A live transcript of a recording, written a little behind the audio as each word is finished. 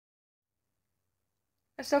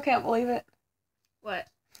I still can't believe it. What?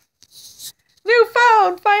 New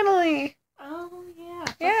phone, finally! Oh, yeah.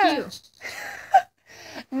 Yeah. Fuck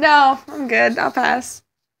you. No, I'm good. I'll pass.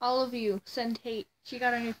 All of you, send hate. She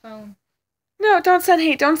got a new phone. No, don't send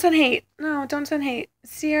hate. Don't send hate. No, don't send hate.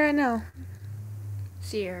 Sierra, no.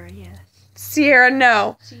 Sierra, yes. Sierra,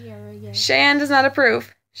 no. Sierra, yes. Cheyenne does not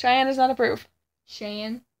approve. Cheyenne does not approve.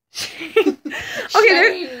 Cheyenne?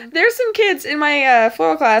 Okay, there's some kids in my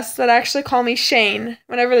floral class that actually call me Shane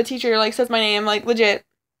whenever the teacher like says my name, like legit.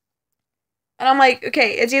 And I'm like,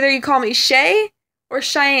 okay, it's either you call me Shay or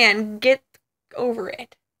Cheyenne. Get over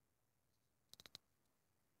it.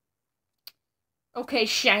 Okay,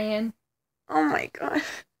 Cheyenne. Oh my god.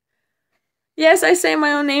 Yes, I say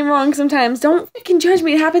my own name wrong sometimes. Don't fucking judge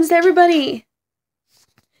me. It happens to everybody.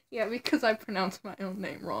 Yeah, because I pronounced my own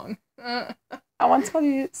name wrong. I once called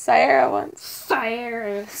you Sierra once.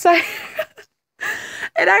 Sierra. Sierra.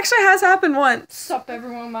 It actually has happened once. Sup,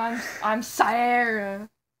 everyone? I'm Sierra.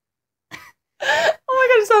 Oh my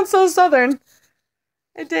god, it sounds so southern.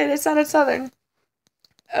 It did. It sounded southern.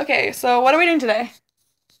 Okay, so what are we doing today?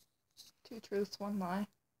 2 truths, 1 lie.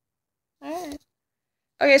 Alright.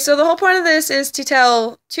 Okay, so the whole point of this is to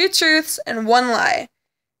tell 2 truths and 1 lie.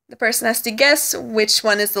 The person has to guess which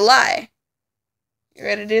one is the lie. You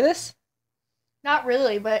ready to do this? Not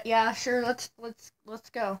really, but yeah, sure. Let's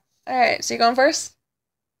go. All right. So you going first?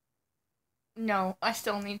 No, I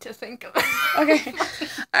still need to think of it. Okay.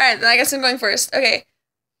 All right. Then I guess I'm going first. Okay.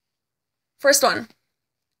 First one.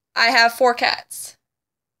 I have 4 cats.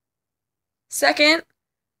 Second,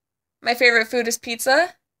 my favorite food is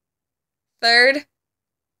pizza. Third,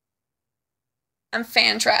 I'm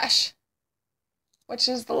fan trash. Which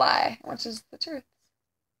is the lie? Which is the truth?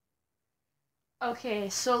 Okay,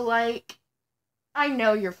 so like, I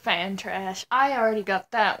know you're fan trash. I already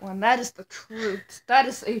got that one. That is the truth. That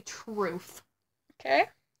is a truth. Okay.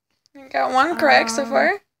 You got 1 correct so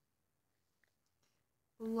far.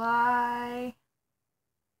 Lie.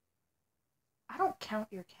 I don't count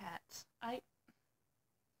your cats.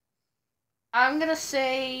 I'm gonna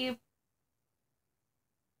say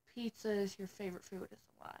pizza is your favorite food is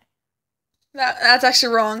a lie. That's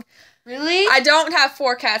actually wrong. Really? I don't have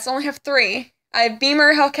 4 cats. I only have 3. I have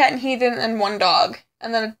Beamer, Hellcat, and Heathen, and 1 dog.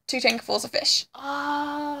 And then 2 tankfuls of fish.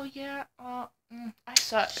 Oh, yeah. I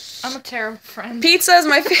suck. I'm a terrible friend. Pizza is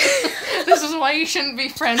my favorite. This is why you shouldn't be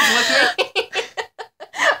friends with me.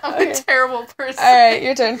 I'm a terrible person. Alright,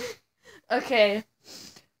 your turn. Okay.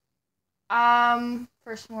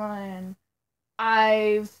 First one.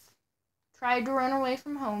 I've tried to run away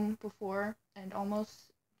from home before and almost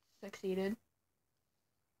succeeded.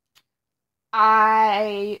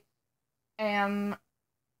 I am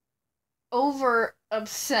over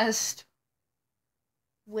obsessed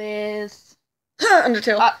with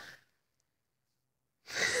Undertale.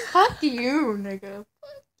 Fuck you, nigga.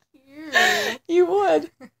 Fuck you. You would.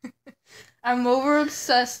 I'm over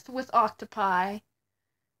obsessed with octopi.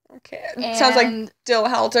 Okay. Sounds like Dill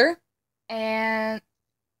Halter. And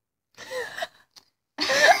I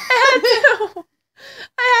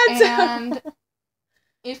had to. And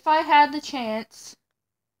if I had the chance,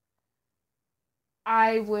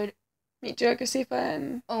 I would meet Jokasifa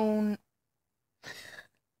and own.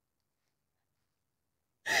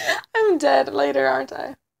 I'm dead later, aren't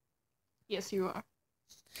I? Yes, you are.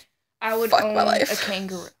 I would Fuck own my life. a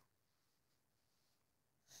kangaroo.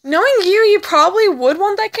 Knowing you, you probably would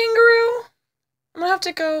want that kangaroo. I'm gonna have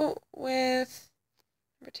to go with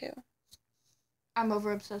number 2. I'm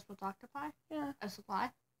over obsessed with octopi? Yeah. As a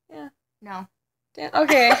lie? Yeah. No. Damn.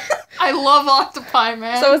 Okay. I love octopi,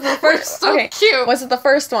 man. So was the first. So okay. cute. Was it the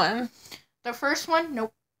first one? The first one?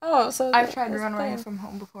 Nope. Oh, so I've tried to run away from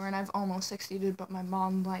home before, and I've almost succeeded, but my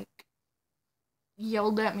mom, like,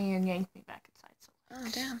 yelled at me and yanked me back inside. So, oh,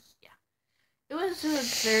 damn. Yeah. It was a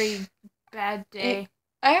very bad day.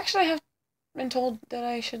 I actually have been told that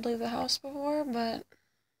I should leave the house before, but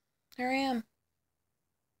here I am.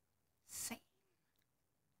 Same.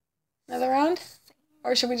 Another round? Same.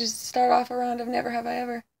 Or should we just start off a round of Never Have I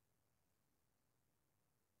Ever?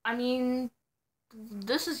 I mean,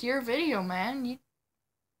 this is your video, man. You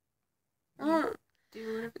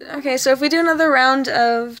do whatever. Okay, so if we do another round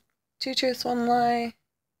of 2 truths, 1 lie.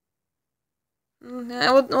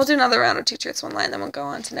 Yeah, we'll do another round of 2 truths, 1 lie, and then we'll go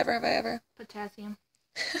on to Never Have I Ever. Potassium.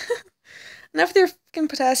 Enough with your fucking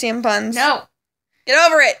potassium puns. No! Get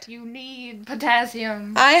over it! You need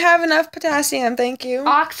potassium. I have enough potassium, thank you.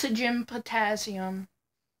 Oxygen potassium.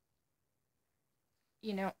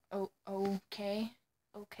 You know, okay.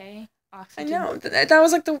 Okay. Oxygen. I know. That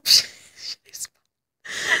was like the...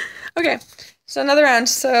 Okay, so another round.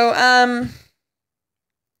 So,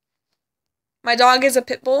 My dog is a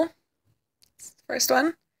pit bull. First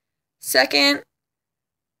one. Second,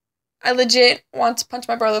 I legit want to punch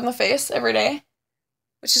my brother in the face every day,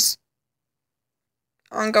 which is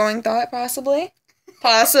ongoing thought, possibly.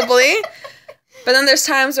 Possibly. But then there's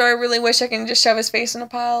times where I really wish I can just shove his face in a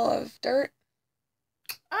pile of dirt.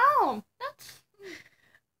 Oh, that's...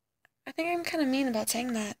 I think I'm kind of mean about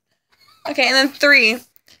saying that. Okay, and then 3.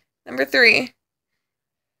 Number 3.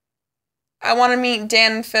 I want to meet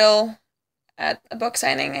Dan and Phil at a book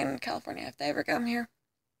signing in California if they ever come here.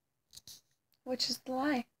 Which is the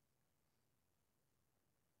lie.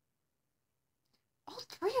 All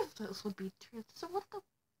 3 of those would be true. So what the...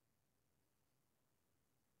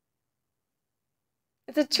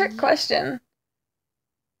 It's a trick question.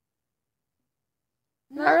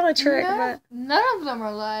 Not really trick, but... None of them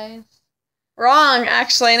are lies. Wrong,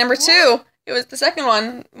 actually. Number 2. It was the second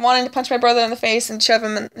one. Wanting to punch my brother in the face and shove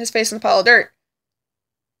his face in a pile of dirt.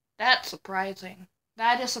 That's surprising.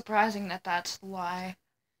 That is surprising that that's the lie.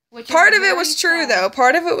 Part of it was true, though.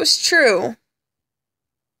 Part of it was true.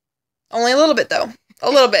 Only a little bit, though. A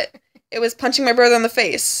little bit. It was punching my brother in the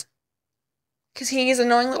face. Because he's an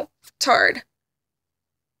annoying little tard.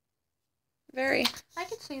 Very. I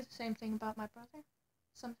could say the same thing about my brother.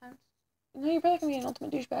 Sometimes. No, your brother can be an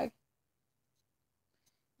ultimate douchebag.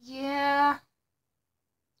 Yeah.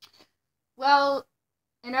 Well,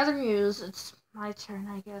 in other news, it's my turn,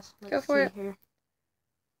 I guess. Go for it. Here.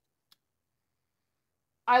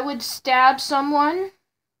 I would stab someone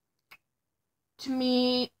to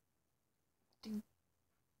meet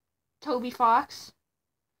Toby Fox.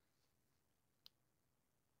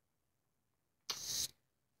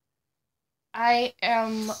 I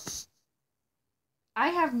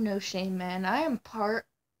have no shame, man. I am part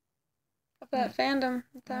of that fandom.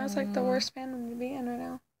 That was like the worst fandom to be in right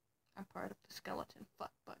now. I'm part of the skeleton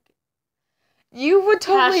fuck bucket. You would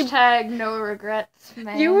totally... Hashtag no regrets,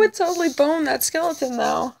 man. You would totally bone that skeleton,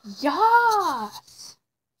 though. Yas!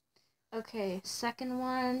 Okay, second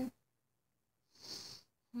one.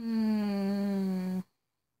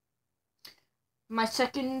 My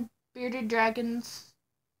second bearded dragon's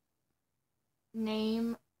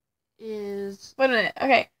name is... Wait a minute.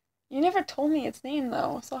 Okay. You never told me its name,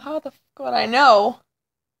 though, so how the fuck would I know?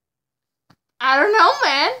 I don't know,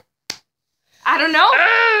 man. I don't know.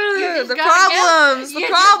 The problems! You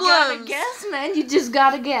just gotta guess, man. You just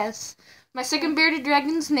gotta guess. My second bearded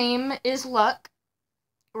dragon's name is Luck.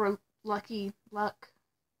 Or Lucky Luck.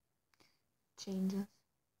 Changes.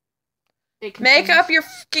 Make up your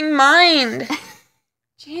fucking mind!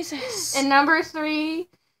 Jesus. And number 3,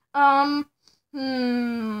 I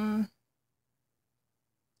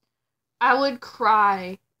would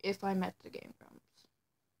cry if I met the Game Grumps.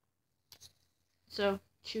 So,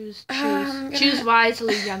 choose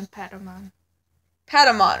wisely, young Padawan.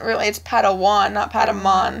 Padawan, really, it's Padawan, not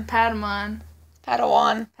Padamon. Padawan.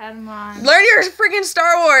 Learn your freaking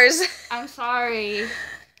Star Wars! I'm sorry.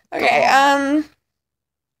 Okay, I'm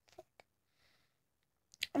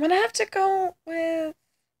gonna have to go with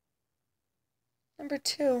number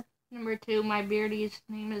 2. Number 2, my beardie's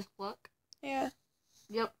name is Luck. Yeah.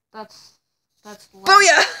 Yep, that's Luck.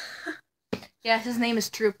 Booyah! Yeah, his name is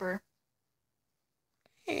Trooper.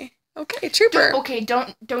 Hey. Okay, Trooper.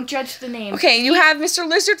 Don't judge the name. Okay, you have Mr.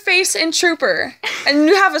 Lizardface and Trooper. And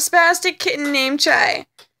you have a spastic kitten named Chai.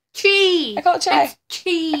 Chi! I call it Chai. It's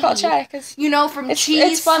Chi. I call it Chai, because... You know, from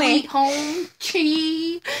Chi's Sweet Home,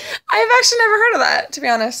 Chi. I've actually never heard of that, to be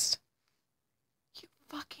honest. You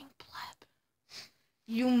fucking pleb.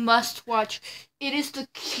 You must watch. It is the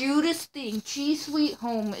cutest thing. Chi's Sweet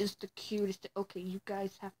Home is the cutest. Okay, you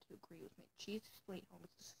guys have to agree with me. Chi's Sweet Home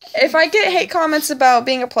is the cutest. If I get hate comments about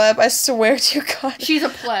being a pleb, I swear to God. She's a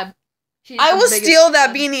pleb. I will steal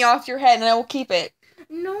that beanie off your head and I will keep it.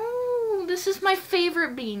 No, this is my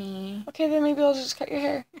favorite beanie. Okay, then maybe I'll just cut your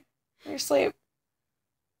hair in your sleep.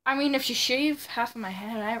 I mean, if you shave half of my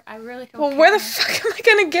head, I really don't Well, care. where the fuck am I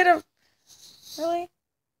gonna get a... Really?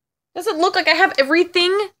 Does it look like I have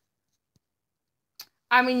everything?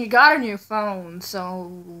 I mean, you got a new phone,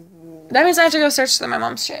 so... That means I have to go search through my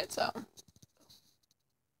mom's shit, so...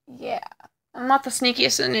 Yeah. I'm not the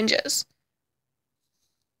sneakiest of ninjas.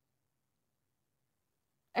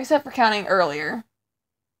 Except for counting earlier.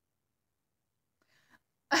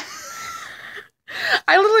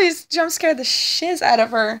 I literally jump scared the shiz out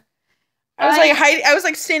of her. I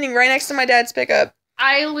was standing right next to my dad's pickup.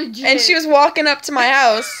 I legit... And she was walking up to my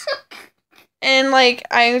house. And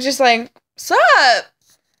I was just like, "Sup?"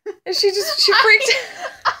 And she freaked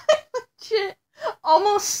out. I legit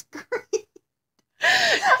almost screamed.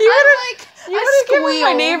 You would have given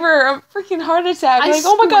my neighbor a freaking heart attack.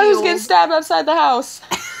 Oh my God, who's getting stabbed outside the house?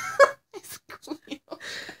 I squealed.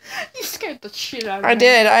 You scared the shit out of me. I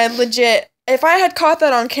did. I legit. If I had caught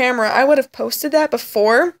that on camera, I would have posted that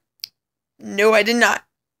before. No, I did not.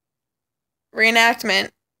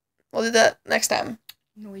 Reenactment. We'll do that next time.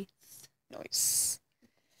 Noise.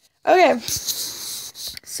 Okay.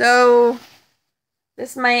 So,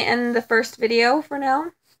 this might end the first video for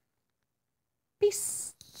now.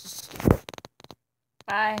 Peace.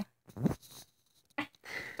 Bye.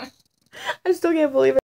 I still can't believe it.